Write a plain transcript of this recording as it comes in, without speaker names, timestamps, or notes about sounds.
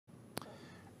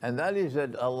And that is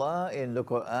that Allah in the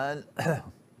Quran,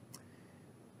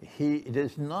 He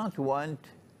does not want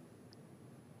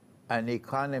an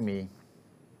economy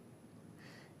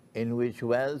in which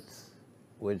wealth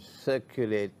would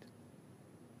circulate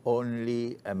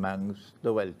only amongst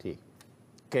the wealthy.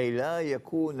 كي لا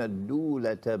يكون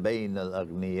الدولة بين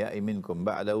الأغنياء منكم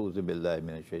بعد أعوذ بالله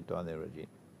من الشيطان الرجيم.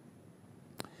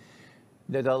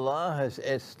 That Allah has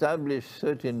established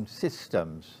certain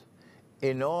systems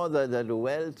in order that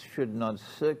wealth should not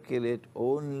circulate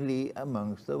only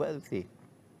amongst the wealthy.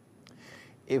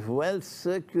 If wealth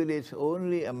circulates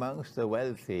only amongst the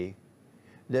wealthy,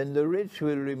 then the rich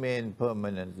will remain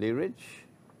permanently rich,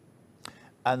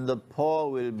 and the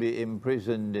poor will be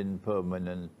imprisoned in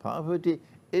permanent poverty.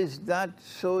 Is that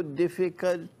so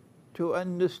difficult to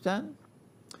understand?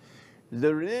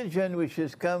 The religion which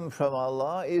has come from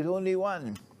Allah is only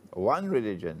one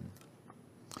religion.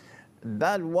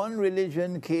 That one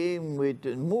religion came with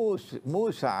Musa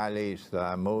alayhi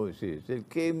salam, Moses. It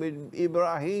came with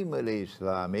Ibrahim alayhi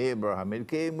salam, Abraham. It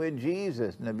came with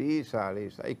Jesus, Nabi Isa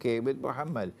alayhi salam. It came with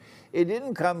Muhammad. It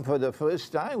didn't come for the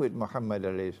first time with Muhammad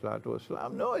alayhi salatu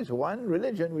wasalam. No, it's one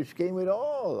religion which came with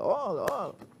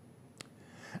all.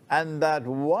 And that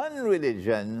one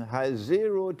religion has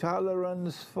zero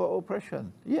tolerance for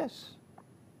oppression. Yes.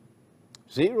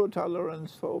 Zero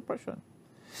tolerance for oppression.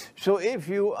 So if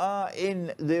you are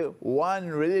in the one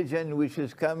religion which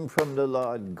has come from the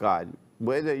Lord God,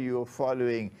 whether you're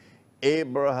following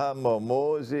Abraham or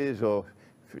Moses or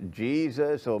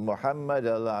Jesus or Muhammad,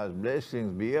 Allah's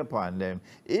blessings be upon them,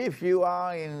 if you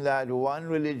are in that one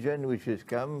religion which has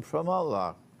come from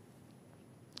Allah,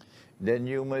 then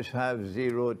you must have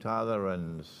zero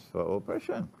tolerance for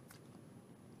oppression.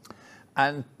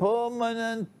 And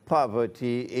permanent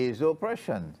poverty is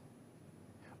oppression.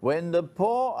 When the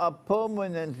poor are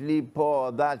permanently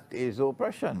poor, that is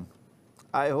oppression.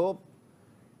 I hope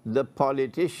the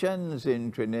politicians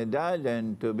in Trinidad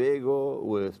and Tobago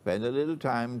will spend a little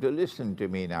time to listen to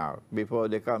me now before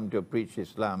they come to preach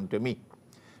Islam to me,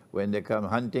 when they come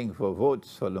hunting for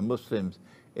votes for the Muslims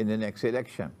in the next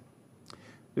election.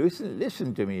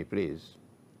 Listen to me, please,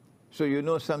 so you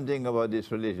know something about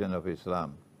this religion of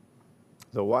Islam.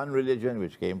 The one religion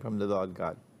which came from the Lord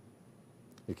God.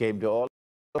 It came to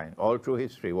all through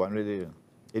history, one religion.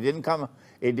 It did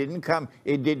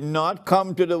not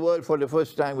come to the world for the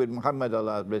first time with Muhammad,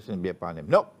 Allah's blessing be upon him.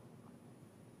 No.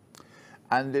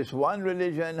 And this one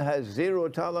religion has zero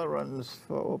tolerance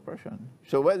for oppression.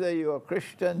 So whether you are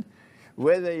Christian,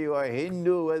 whether you are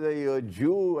Hindu, whether you're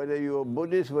Jew, whether you're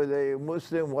Buddhist, whether you're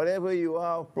Muslim, whatever you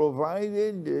are,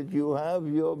 provided that you have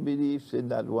your beliefs in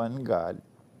that one God,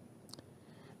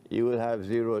 you will have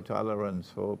zero tolerance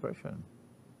for oppression.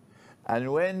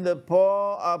 And when the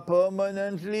poor are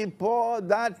permanently poor,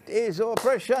 that is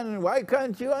oppression. Why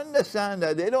can't you understand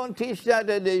that? They don't teach that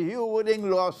at the Hugh Wooding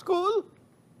Law School.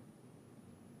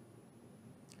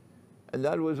 And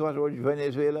that was what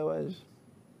Venezuela was.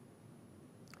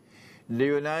 The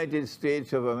United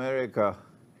States of America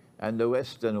and the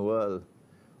Western world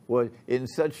were in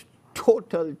such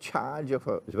total charge of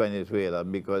Venezuela,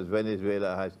 because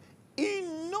Venezuela has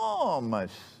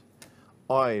enormous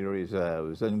oil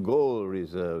reserves and gold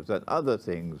reserves and other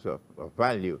things of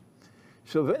value.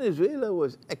 So Venezuela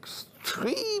was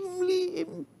extremely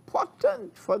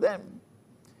important for them.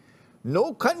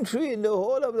 No country in the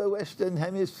whole of the Western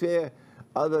Hemisphere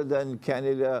other than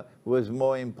Canada was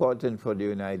more important for the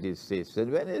United States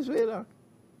than Venezuela.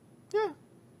 Yeah.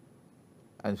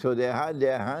 And so they had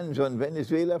their hands on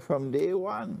Venezuela from day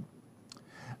one.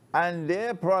 And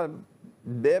their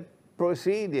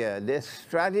procedure, their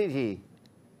strategy,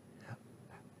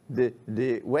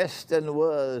 the Western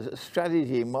world's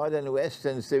strategy, modern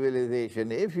Western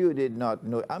civilization, if you did not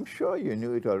know, I'm sure you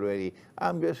knew it already,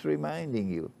 I'm just reminding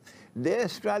you. Their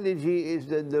strategy is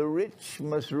that the rich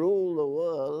must rule the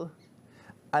world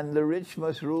and the rich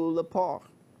must rule the poor.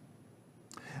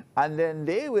 And then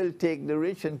they will take the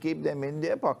rich and keep them in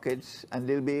their pockets and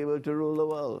they'll be able to rule the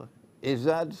world. Is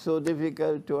that so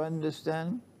difficult to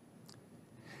understand?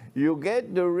 You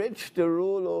get the rich to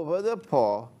rule over the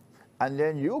poor, and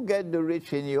then you get the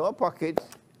rich in your pockets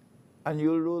and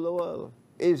you'll rule the world.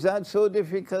 Is that so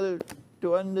difficult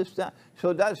to understand?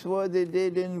 So that's what they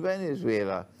did in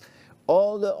Venezuela.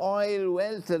 All the oil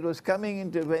wealth that was coming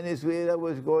into Venezuela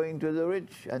was going to the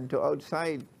rich and to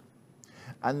outside.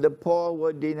 And the poor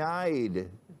were denied.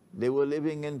 They were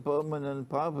living in permanent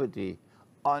poverty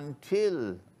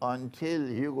until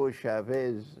Hugo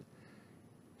Chavez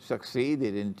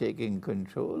succeeded in taking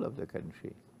control of the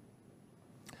country.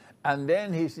 And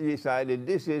then he decided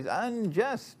this is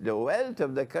unjust. The wealth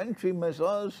of the country must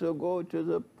also go to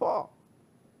the poor.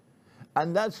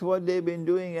 And that's what they've been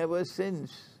doing ever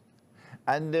since.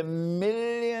 And the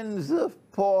millions of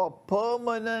poor,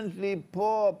 permanently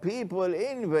poor people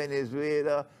in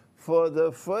Venezuela, for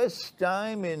the first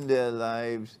time in their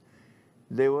lives,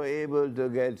 they were able to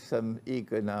get some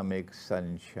economic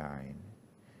sunshine.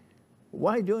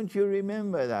 Why don't you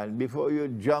remember that before you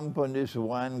jump on this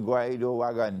Juan Guaido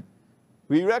wagon?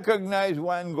 We recognize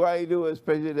Juan Guaido as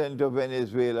president of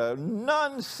Venezuela.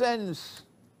 Nonsense!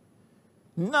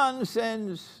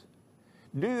 Nonsense!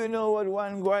 Do you know what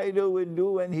Juan Guaido will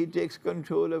do when he takes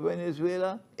control of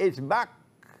Venezuela? It's back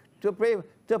to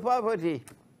poverty.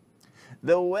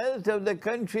 The wealth of the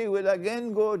country will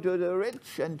again go to the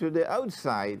rich and to the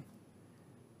outside,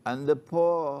 and the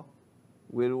poor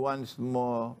will once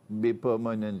more be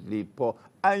permanently poor.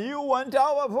 And you want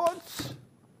our votes?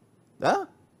 Huh?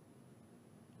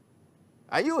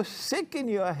 Are you sick in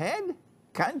your head?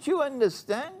 Can't you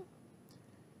understand?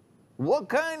 What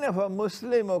kind of a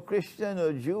Muslim or Christian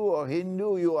or Jew or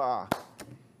Hindu you are,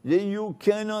 then you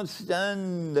cannot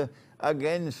stand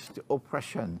against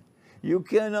oppression. You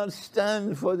cannot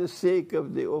stand for the sake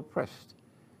of the oppressed.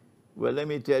 Well, let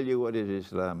me tell you what is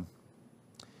Islam.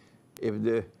 If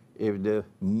the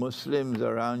Muslims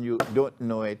around you don't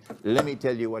know it, let me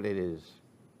tell you what it is.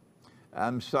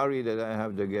 I'm sorry that I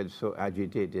have to get so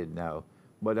agitated now,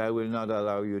 but I will not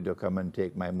allow you to come and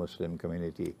take my Muslim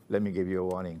community. Let me give you a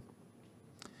warning.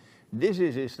 This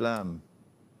is Islam.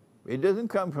 It doesn't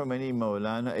come from any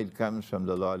Maulana, it comes from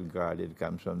the Lord God, it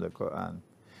comes from the Quran.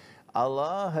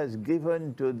 Allah has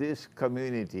given to this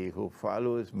community who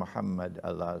follows Muhammad,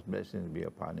 Allah's blessings be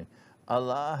upon him,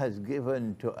 Allah has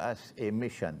given to us a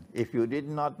mission. If you did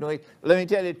not know it, let me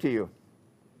tell it to you.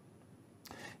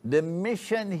 The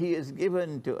mission He has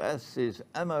given to us is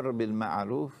Amar bil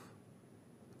Ma'ruf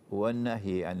wa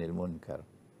Nahi anil Munkar.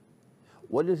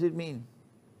 What does it mean?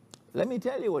 Let me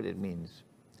tell you what it means.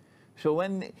 So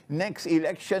when next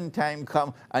election time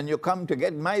comes and you come to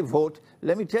get my vote,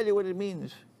 let me tell you what it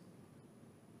means.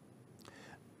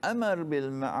 Amar bil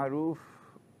Ma'ruf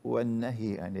wa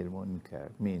Nahi anil Munkar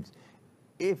means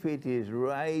if it is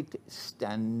right,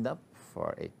 stand up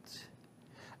for it.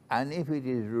 And if it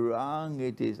is wrong,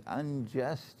 it is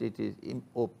unjust, it is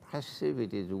oppressive,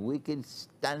 it is wicked,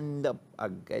 stand up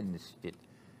against it,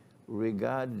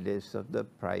 regardless of the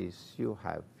price you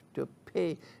have to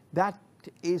pay. That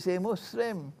is a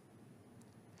Muslim.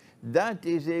 That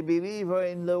is a believer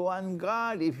in the one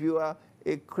God. If you are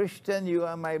a Christian, you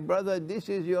are my brother, this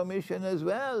is your mission as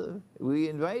well. We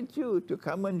invite you to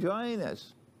come and join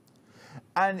us.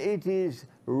 And it is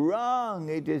wrong,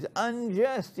 it is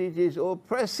unjust, it is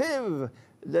oppressive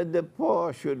that the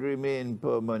poor should remain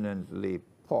permanently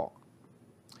poor.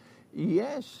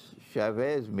 Yes,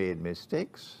 Chavez made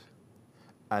mistakes,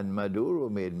 and Maduro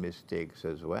made mistakes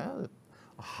as well.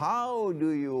 How do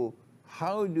you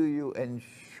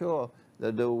ensure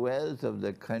that the wealth of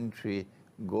the country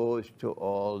goes to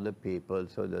all the people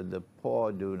so that the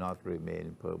poor do not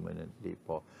remain permanently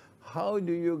poor? How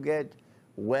do you get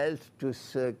wealth to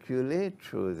circulate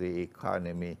through the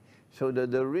economy so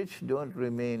that the rich don't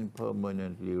remain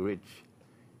permanently rich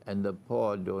and the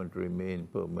poor don't remain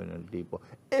permanently poor?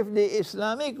 If the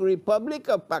Islamic Republic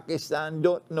of Pakistan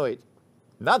don't know it,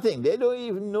 nothing, they don't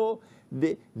even know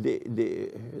the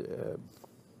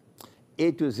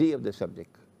A to Z of the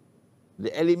subject.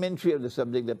 The elementary of the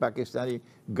subject, the Pakistani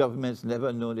government's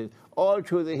never known it, all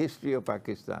through the history of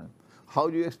Pakistan. How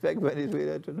do you expect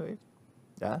Venezuela to know it?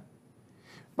 Huh?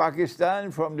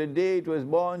 Pakistan, from the day it was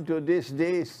born to this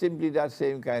day, is simply that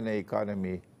same kind of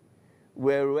economy,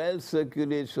 where wealth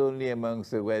circulates only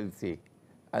amongst the wealthy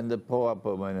and the poor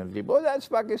permanently. But that's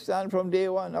Pakistan from day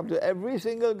one. Up to every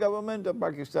single government of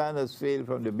Pakistan has failed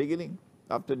from the beginning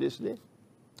up to this day.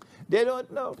 They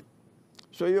don't know.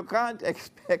 So you can't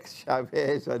expect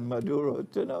Chavez and Maduro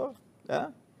to know. Huh?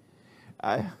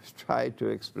 I have tried to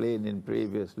explain in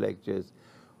previous lectures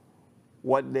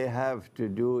what they have to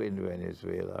do in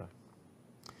Venezuela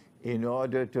in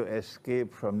order to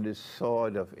escape from this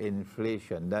sword of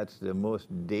inflation. That's the most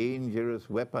dangerous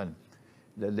weapon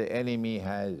that the enemy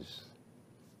has,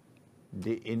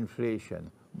 the inflation.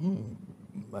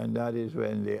 And that is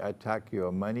when they attack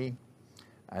your money,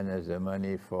 and as the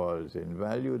money falls in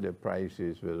value, the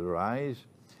prices will rise.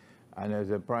 And as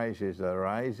the prices are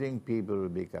rising, people will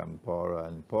become poorer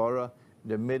and poorer.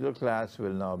 The middle class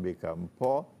will now become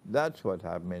poor. That's what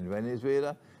happened in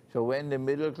Venezuela. So when the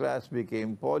middle class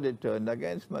became poor, they turned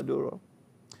against Maduro.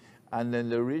 And then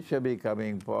the rich are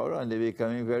becoming poorer, and they're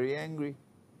becoming very angry.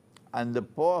 And the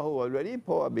poor who are already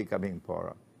poor are becoming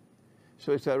poorer.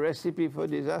 So it's a recipe for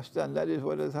disaster, and that is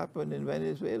what has happened in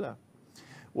Venezuela.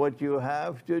 what you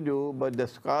have to do, but the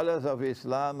scholars of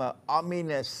Islam are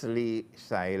ominously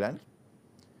silent.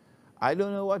 I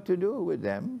don't know what to do with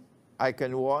them. I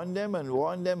can warn them and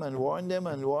warn them and warn them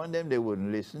and warn them. They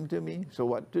wouldn't listen to me. So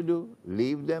what to do?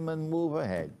 Leave them and move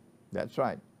ahead. That's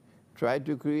right. Try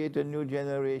to create a new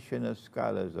generation of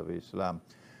scholars of Islam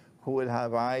who will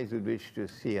have eyes with which to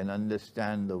see and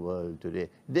understand the world today.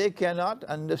 They cannot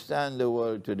understand the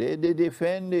world today. They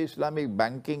defend the Islamic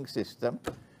banking system,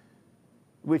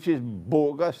 which is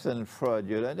bogus and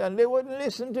fraudulent, and they wouldn't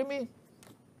listen to me.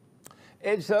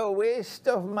 It's a waste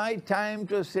of my time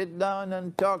to sit down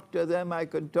and talk to them. I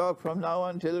could talk from now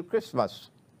until Christmas.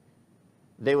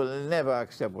 They will never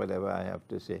accept whatever I have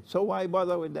to say. So why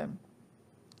bother with them?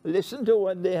 Listen to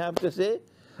what they have to say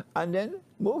and then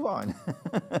move on.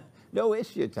 Don't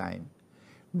waste your time.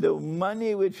 The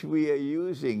money which we are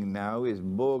using now is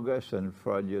bogus and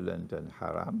fraudulent and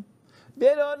haram.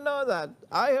 They don't know that.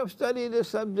 I have studied the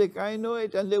subject, I know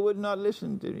it, and they would not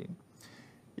listen to me.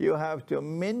 You have to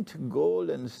mint gold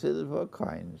and silver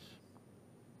coins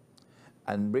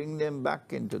and bring them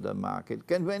back into the market.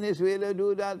 Can Venezuela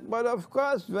do that? But of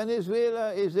course,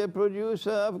 Venezuela is a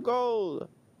producer of gold.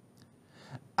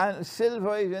 And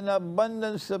silver is in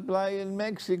abundant supply in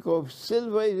Mexico.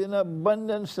 Silver is in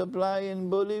abundant supply in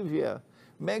Bolivia.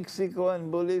 Mexico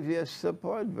and Bolivia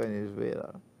support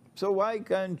Venezuela. So why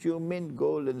can't you mint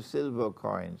gold and silver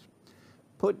coins,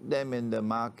 put them in the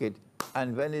market,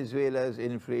 and Venezuela's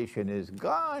inflation is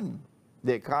gone?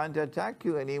 They can't attack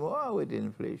you anymore with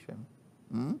inflation.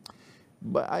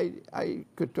 But I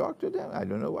could talk to them. I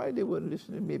don't know why they wouldn't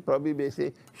listen to me. Probably they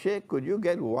say, Sheikh, could you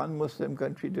get one Muslim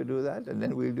country to do that? And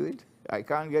then we'll do it. I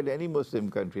can't get any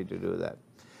Muslim country to do that.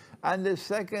 And the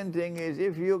second thing is,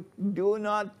 if you do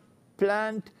not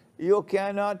plant, you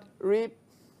cannot reap.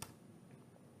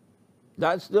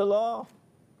 That's the law.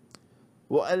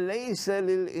 وَأَلَيْسَ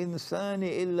لِلْإِنسَانِ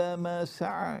إِلَّا مَا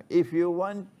سَعَى. If you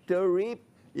want to reap,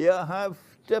 you have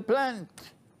to plant.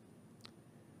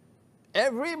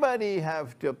 Everybody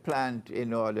have to plant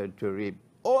in order to reap.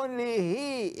 Only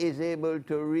he is able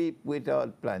to reap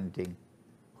without planting.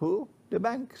 Who? The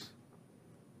banks.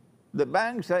 The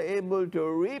banks are able to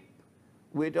reap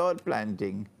without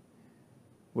planting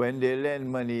when they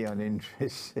lend money on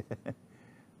interest.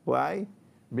 Why?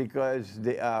 Because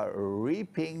they are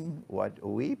reaping what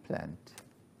we plant.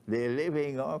 They're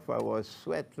living off our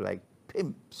sweat like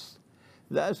pimps.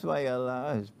 That's why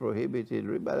Allah has prohibited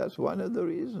riba. That's one of the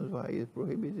reasons why He has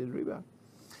prohibited riba.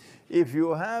 If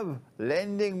you have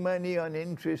lending money on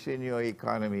interest in your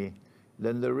economy,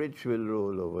 then the rich will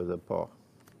rule over the poor.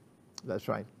 That's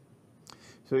right.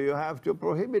 So you have to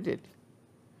prohibit it.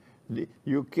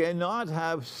 You cannot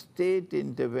have state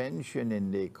intervention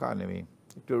in the economy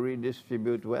to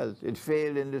redistribute wealth. It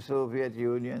failed in the Soviet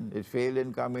Union. It failed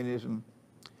in communism.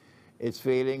 It's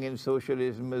failing in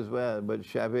socialism as well, but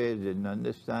Chavez didn't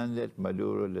understand it,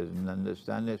 Maduro doesn't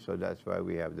understand it, so that's why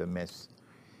we have the mess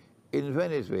in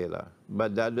Venezuela.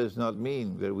 But that does not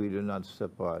mean that we do not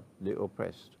support the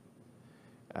oppressed.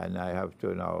 And I have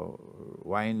to now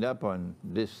wind up on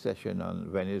this session on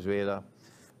Venezuela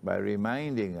by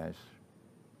reminding us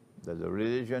that the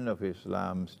religion of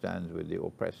Islam stands with the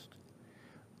oppressed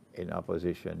in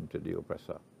opposition to the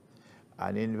oppressor.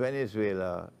 And in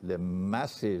Venezuela, the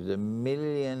masses, the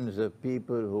millions of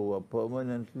people who are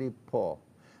permanently poor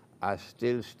are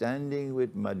still standing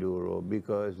with Maduro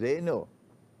because they know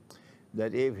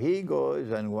that if he goes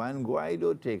and Juan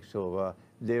Guaido takes over,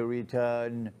 they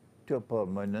return to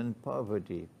permanent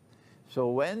poverty. So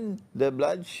when the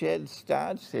bloodshed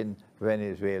starts in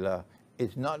Venezuela,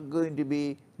 it's not going to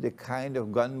be the kind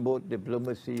of gunboat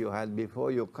diplomacy you had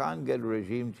before. You can't get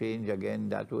regime change again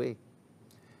that way.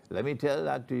 Let me tell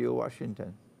that to you,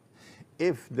 Washington.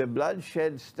 If the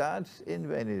bloodshed starts in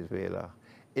Venezuela,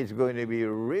 it's going to be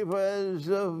rivers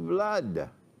of blood,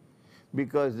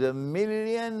 because the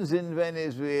millions in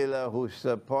Venezuela who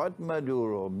support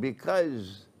Maduro,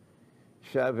 because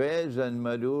Chavez and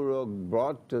Maduro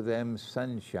brought to them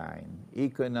sunshine,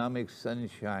 economic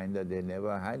sunshine that they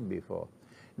never had before.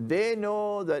 They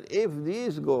know that if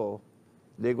these go,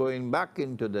 they're going back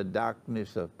into the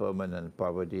darkness of permanent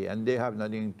poverty, and they have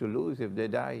nothing to lose if they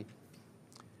die.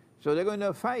 So they're going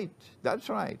to fight. That's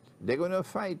right. They're going to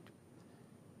fight.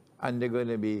 And they're going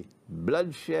to be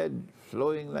bloodshed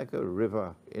flowing like a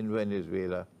river in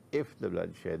Venezuela if the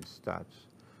bloodshed starts.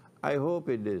 I hope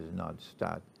it does not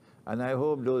start. And I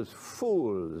hope those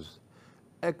fools,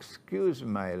 excuse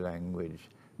my language,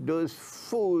 those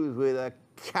fools with a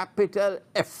capital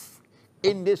F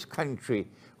in this country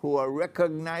who are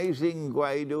recognizing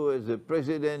Guaido as the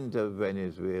president of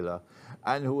Venezuela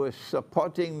and who are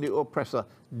supporting the oppressor.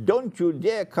 Don't you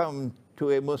dare come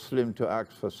to a Muslim to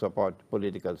ask for support,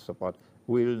 political support.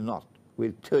 We'll not.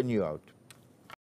 We'll turn you out.